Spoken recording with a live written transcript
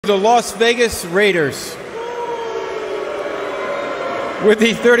The Las Vegas Raiders. With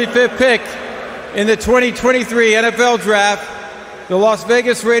the 35th pick in the 2023 NFL Draft, the Las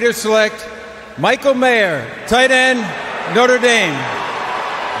Vegas Raiders select Michael Mayer, tight end, Notre Dame.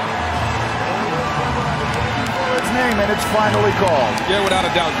 Name and it's finally called. Yeah, without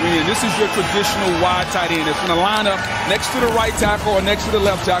a doubt, Green. This is your traditional wide tight end. It's going to line up next to the right tackle or next to the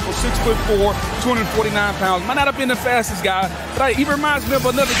left tackle. 6'4", 249 pounds. Might not have been the fastest guy, but he reminds me of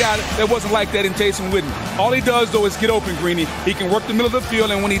another guy that wasn't like that in Jason Witten. All he does, though, is get open, Greeny. He can work the middle of the field,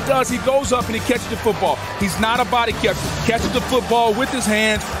 and when he does, he goes up and he catches the football. He's not a body catcher. Catches the football with his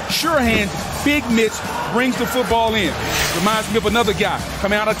hands, sure hands, big mitts, brings the football in. Reminds me of another guy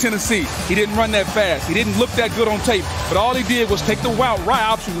coming out of Tennessee. He didn't run that fast. He didn't look that good on tape. But all he did was take the right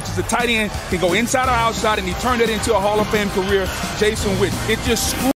option, which is the tight end, can go inside or outside, and he turned it into a Hall of Fame career, Jason Witten. It just